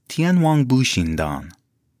Tian Wang Dan.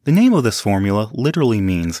 The name of this formula literally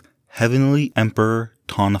means Heavenly Emperor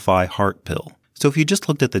Tonify Heart Pill. So if you just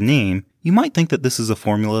looked at the name, you might think that this is a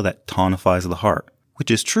formula that tonifies the heart,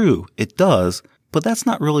 which is true, it does, but that's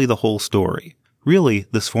not really the whole story. Really,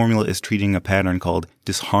 this formula is treating a pattern called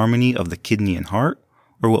disharmony of the kidney and heart,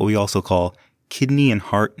 or what we also call kidney and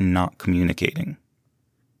heart not communicating.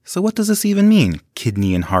 So what does this even mean,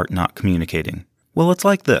 kidney and heart not communicating? Well, it's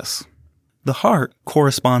like this. The heart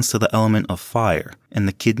corresponds to the element of fire, and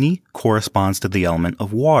the kidney corresponds to the element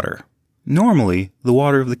of water. Normally, the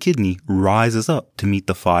water of the kidney rises up to meet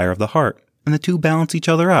the fire of the heart, and the two balance each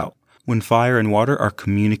other out. When fire and water are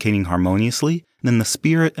communicating harmoniously, then the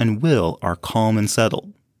spirit and will are calm and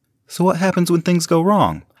settled. So what happens when things go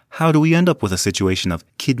wrong? How do we end up with a situation of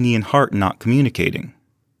kidney and heart not communicating?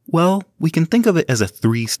 Well, we can think of it as a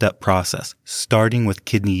 3-step process, starting with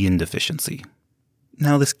kidney yin deficiency.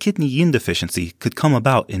 Now, this kidney yin deficiency could come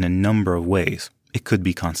about in a number of ways. It could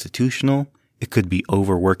be constitutional, it could be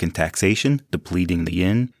overwork and taxation, depleting the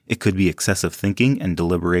yin, it could be excessive thinking and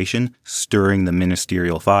deliberation, stirring the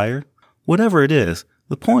ministerial fire. Whatever it is,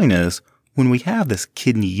 the point is, when we have this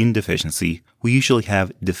kidney yin deficiency, we usually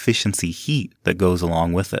have deficiency heat that goes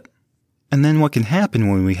along with it. And then what can happen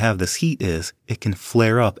when we have this heat is, it can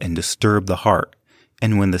flare up and disturb the heart.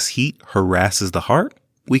 And when this heat harasses the heart,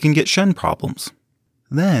 we can get Shen problems.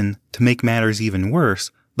 Then, to make matters even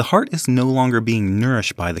worse, the heart is no longer being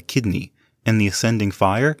nourished by the kidney, and the ascending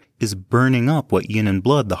fire is burning up what yin and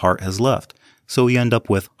blood the heart has left. So we end up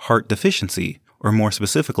with heart deficiency, or more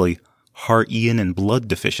specifically, heart yin and blood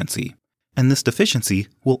deficiency. And this deficiency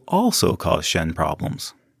will also cause Shen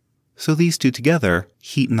problems. So these two together,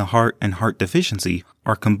 heat in the heart and heart deficiency,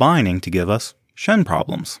 are combining to give us Shen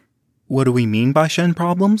problems. What do we mean by Shen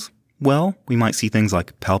problems? Well, we might see things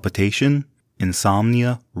like palpitation,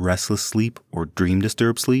 insomnia, restless sleep or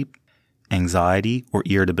dream-disturbed sleep, anxiety or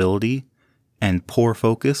irritability, and poor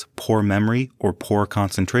focus, poor memory, or poor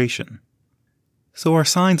concentration. So our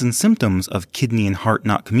signs and symptoms of kidney and heart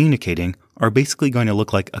not communicating are basically going to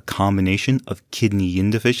look like a combination of kidney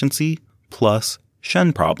yin deficiency plus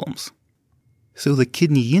Shen problems. So the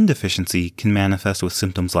kidney yin deficiency can manifest with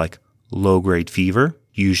symptoms like low-grade fever,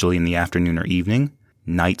 usually in the afternoon or evening,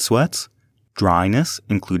 night sweats, dryness,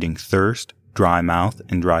 including thirst, dry mouth,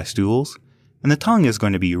 and dry stools, and the tongue is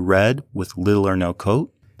going to be red with little or no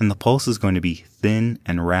coat, and the pulse is going to be thin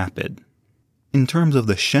and rapid. In terms of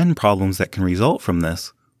the Shen problems that can result from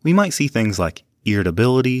this, we might see things like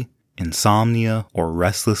irritability, insomnia or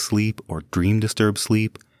restless sleep or dream-disturbed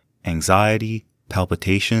sleep, anxiety,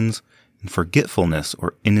 palpitations, and forgetfulness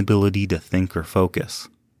or inability to think or focus.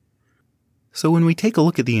 So when we take a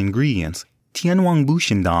look at the ingredients, Tian Wang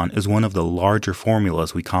Dan is one of the larger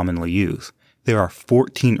formulas we commonly use. There are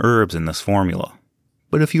 14 herbs in this formula.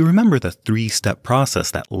 But if you remember the 3-step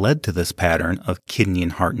process that led to this pattern of kidney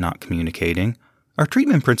and heart not communicating, our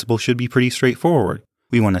treatment principle should be pretty straightforward.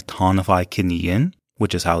 We want to tonify kidney yin,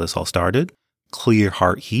 which is how this all started, clear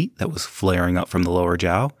heart heat that was flaring up from the lower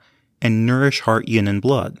jiao, and nourish heart yin and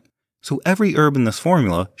blood. So every herb in this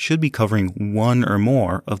formula should be covering one or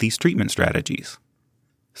more of these treatment strategies.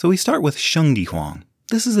 So we start with Shengdi Huang.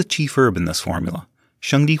 This is a chief herb in this formula.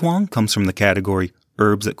 Shengdi Huang comes from the category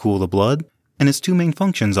herbs that cool the blood, and its 2 main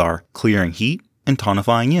functions are clearing heat and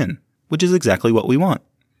tonifying yin, which is exactly what we want.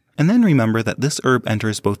 And then remember that this herb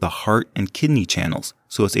enters both the heart and kidney channels,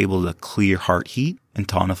 so it's able to clear heart heat and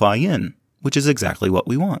tonify yin, which is exactly what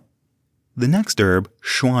we want. The next herb,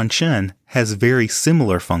 Xuan Shen, has very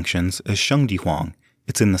similar functions as Shengdi Huang.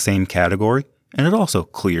 It's in the same category, and it also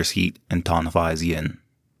clears heat and tonifies yin.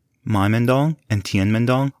 Mai Mendong and Tian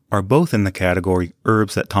Mendong are both in the category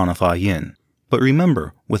herbs that tonify yin. But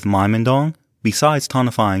remember, with Mai Mendong, besides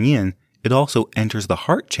tonifying yin, it also enters the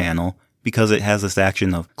heart channel because it has this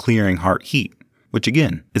action of clearing heart heat, which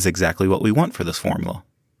again is exactly what we want for this formula.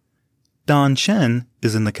 Dan Shen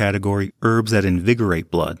is in the category herbs that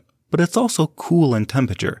invigorate blood, but it's also cool in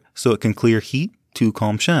temperature, so it can clear heat to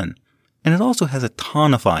calm Shen. And it also has a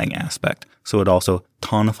tonifying aspect, so it also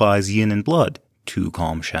tonifies yin and blood to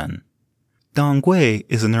calm Shen. Dong Gui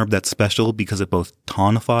is an herb that's special because it both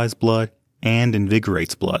tonifies blood and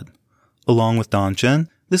invigorates blood. Along with Dan Shen,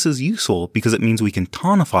 this is useful because it means we can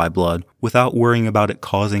tonify blood without worrying about it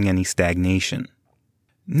causing any stagnation.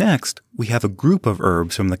 Next, we have a group of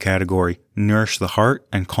herbs from the category nourish the heart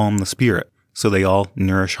and calm the spirit, so they all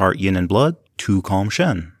nourish heart yin and blood to calm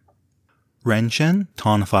Shen. Ren Shen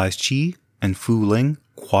tonifies qi, and Fu Ling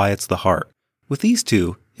quiets the heart. With these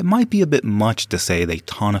two, it might be a bit much to say they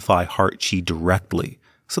tonify heart qi directly,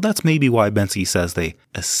 so that's maybe why Bensi says they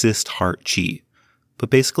assist heart qi. But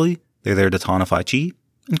basically, they're there to tonify qi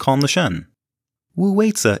and calm the shen. Wu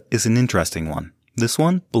Weizi is an interesting one. This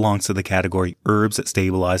one belongs to the category herbs that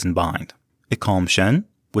stabilize and bind. It calms shen,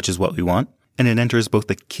 which is what we want, and it enters both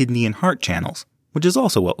the kidney and heart channels, which is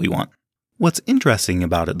also what we want. What's interesting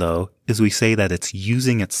about it, though, is we say that it's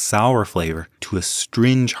using its sour flavor to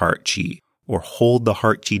astringe heart qi, or hold the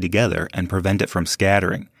heart qi together and prevent it from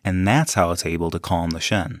scattering, and that's how it's able to calm the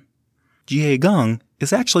shen. Jie Geng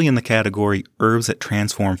is actually in the category herbs that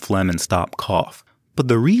transform phlegm and stop cough, but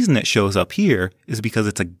the reason it shows up here is because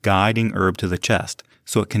it's a guiding herb to the chest,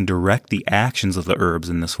 so it can direct the actions of the herbs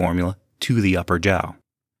in this formula to the upper jiao.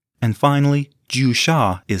 And finally, Ju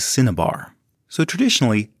Sha is cinnabar. So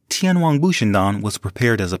traditionally, Tian Wang Bu Shendan was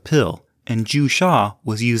prepared as a pill, and Ju Sha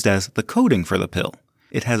was used as the coating for the pill.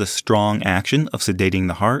 It has a strong action of sedating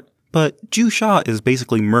the heart, but Ju Sha is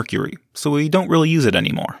basically mercury, so we don't really use it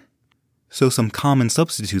anymore. So some common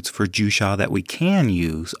substitutes for Ju Sha that we can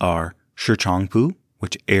use are Shi Chang Pu,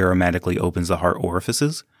 which aromatically opens the heart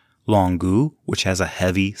orifices, Long Gu, which has a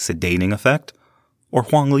heavy sedating effect, or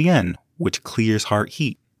Huang Lian, which clears heart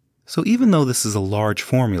heat. So even though this is a large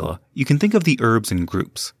formula, you can think of the herbs in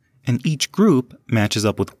groups, and each group matches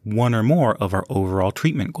up with one or more of our overall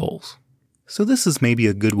treatment goals. So this is maybe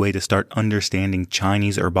a good way to start understanding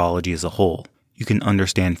Chinese herbology as a whole. You can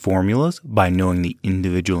understand formulas by knowing the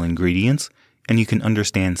individual ingredients, and you can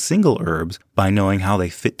understand single herbs by knowing how they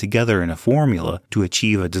fit together in a formula to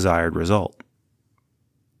achieve a desired result.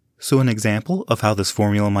 So an example of how this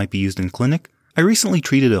formula might be used in clinic, I recently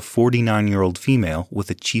treated a 49-year-old female with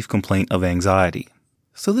a chief complaint of anxiety.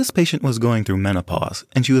 So this patient was going through menopause,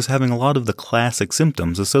 and she was having a lot of the classic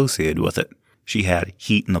symptoms associated with it. She had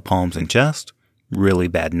heat in the palms and chest, really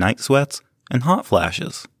bad night sweats, and hot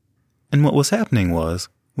flashes. And what was happening was,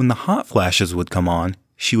 when the hot flashes would come on,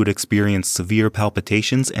 she would experience severe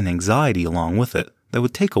palpitations and anxiety along with it that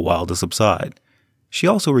would take a while to subside. She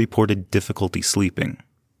also reported difficulty sleeping.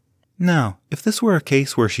 Now, if this were a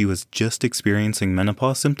case where she was just experiencing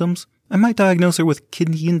menopause symptoms, I might diagnose her with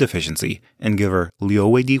kidney yin deficiency and give her Liu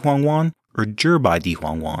Wei Di Huang Wan or Zhibai Di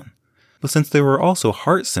Huang Wan. But since there were also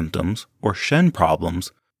heart symptoms or shen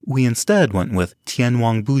problems, we instead went with Tian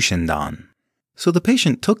Wang Bu Shendan. So the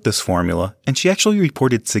patient took this formula, and she actually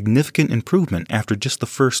reported significant improvement after just the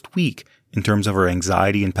first week in terms of her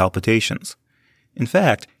anxiety and palpitations. In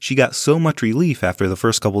fact, she got so much relief after the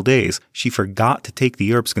first couple days, she forgot to take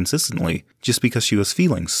the herbs consistently just because she was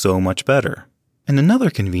feeling so much better. And another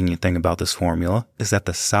convenient thing about this formula is that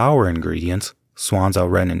the sour ingredients, Xuanzao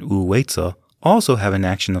Ren and Wu Weizi, also have an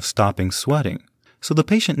action of stopping sweating. So the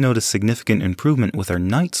patient noticed significant improvement with her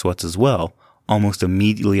night sweats as well, almost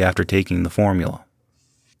immediately after taking the formula.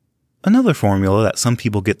 Another formula that some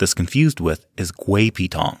people get this confused with is Gui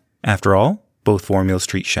Pitong. After all, both formulas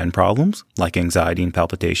treat shen problems, like anxiety and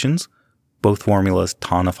palpitations. Both formulas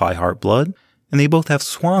tonify heart blood, and they both have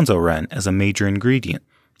Xuanzao Ren as a major ingredient.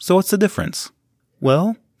 So what's the difference?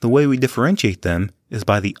 Well, the way we differentiate them is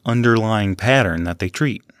by the underlying pattern that they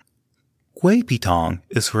treat. Gui Pitong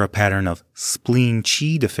is for a pattern of spleen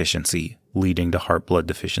qi deficiency leading to heart blood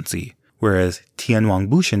deficiency, whereas Tian Wang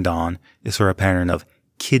Bu Shendan is for a pattern of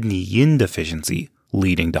kidney yin deficiency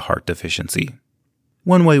leading to heart deficiency.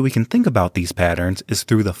 One way we can think about these patterns is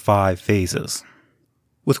through the 5 phases.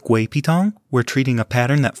 With Gui Pitong, we're treating a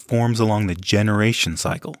pattern that forms along the generation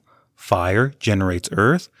cycle. Fire generates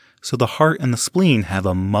earth, so the heart and the spleen have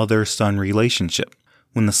a mother-son relationship.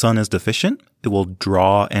 When the son is deficient, it will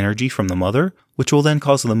draw energy from the mother, which will then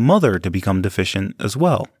cause the mother to become deficient as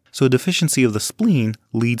well. So a deficiency of the spleen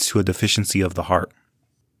leads to a deficiency of the heart.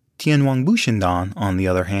 Tian Wang Bu Shendan, on the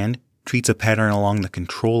other hand, treats a pattern along the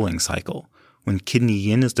controlling cycle. When kidney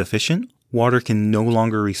yin is deficient, water can no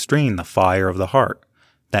longer restrain the fire of the heart.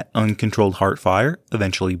 That uncontrolled heart fire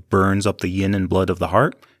eventually burns up the yin and blood of the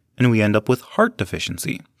heart, and we end up with heart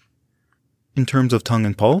deficiency. In terms of tongue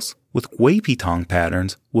and pulse, with Gui Pitong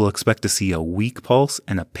patterns, we'll expect to see a weak pulse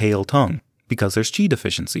and a pale tongue, because there's qi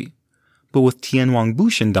deficiency. But with Tian Wang Bu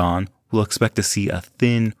Shendan, we'll expect to see a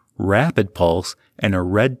thin, rapid pulse and a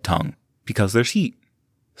red tongue, because there's heat.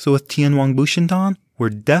 So with Tian Wang Bu Shendan, we're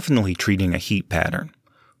definitely treating a heat pattern.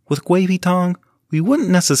 With Gui Pitong, we wouldn't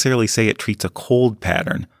necessarily say it treats a cold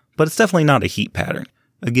pattern, but it's definitely not a heat pattern.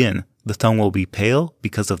 Again, the tongue will be pale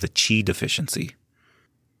because of the qi deficiency.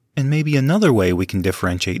 And maybe another way we can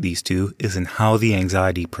differentiate these two is in how the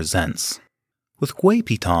anxiety presents. With Gui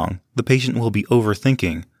Pitong, the patient will be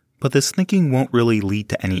overthinking, but this thinking won't really lead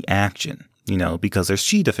to any action, because there's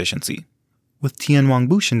qi deficiency. With Tian Wang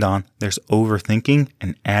Bu Shendan, there's overthinking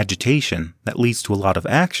and agitation that leads to a lot of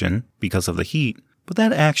action because of the heat, but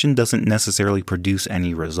that action doesn't necessarily produce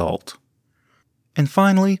any result. And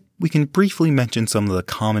finally, we can briefly mention some of the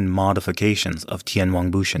common modifications of Tian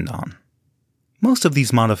Wang Bu Shendan. Most of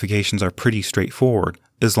these modifications are pretty straightforward,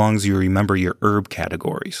 as long as you remember your herb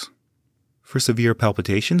categories. For severe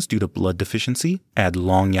palpitations due to blood deficiency, add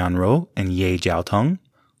Long Yan Ro and Ye Jiao Teng.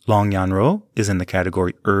 Long Yan Ro is in the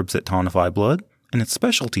category herbs that tonify blood, and its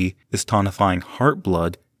specialty is tonifying heart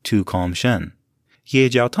blood to calm Shen. Ye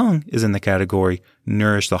Jiao Teng is in the category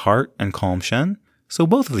nourish the heart and calm Shen, so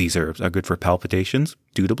both of these herbs are good for palpitations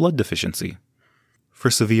due to blood deficiency. For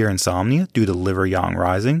severe insomnia due to liver yang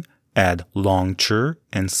rising, add Long Chi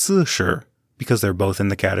and Si Shi, because they're both in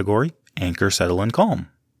the category anchor, settle, and calm.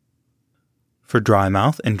 For dry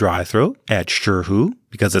mouth and dry throat, add Shi Hu,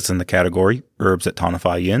 because it's in the category herbs that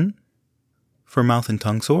tonify yin. For mouth and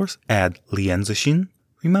tongue sores, add Lian Zixin.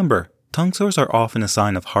 Remember, tongue sores are often a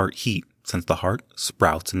sign of heart heat, since the heart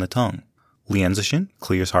sprouts in the tongue. Lian Zixin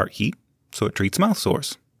clears heart heat, so it treats mouth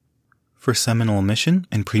sores. For seminal emission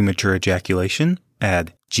and premature ejaculation,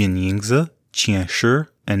 add Jin Yingzi, Qian Shi,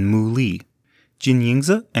 and Mu Li. Jin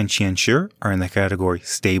Yingzi and Qian Shi are in the category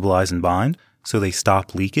stabilize and bind, so they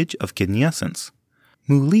stop leakage of kidney essence.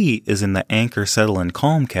 Mu Li is in the anchor, settle, and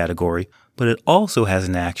calm category, but it also has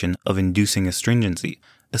an action of inducing astringency,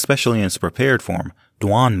 especially in its prepared form,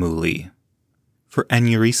 Duan Mu Li. For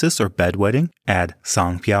enuresis or bedwetting, add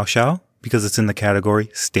Sang Piao Xiao, because it's in the category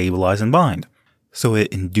stabilize and bind, so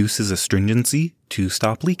it induces astringency to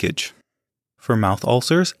stop leakage. For mouth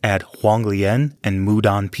ulcers, add Huang Lian and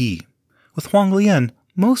Mudan Pi. With Huang Lian,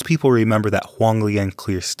 most people remember that Huang Lian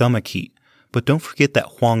clears stomach heat, but don't forget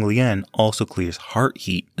that Huang Lian also clears heart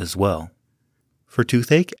heat as well. For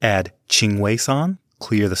toothache, add Qing Wei San,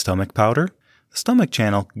 clear the stomach powder. The stomach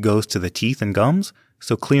channel goes to the teeth and gums,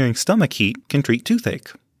 so clearing stomach heat can treat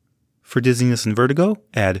toothache. For dizziness and vertigo,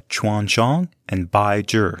 add Chuan Chong and Bai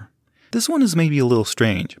Zhi. This one is maybe a little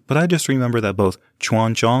strange, but I just remember that both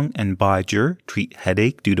Chuan Chong and Bai Zhi treat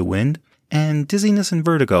headache due to wind, and dizziness and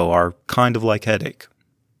vertigo are kind of like headache.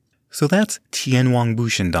 So that's Tian Wang Bu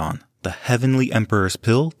Shendan, the Heavenly Emperor's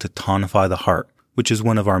Pill to tonify the heart, which is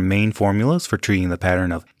one of our main formulas for treating the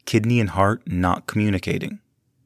pattern of kidney and heart not communicating.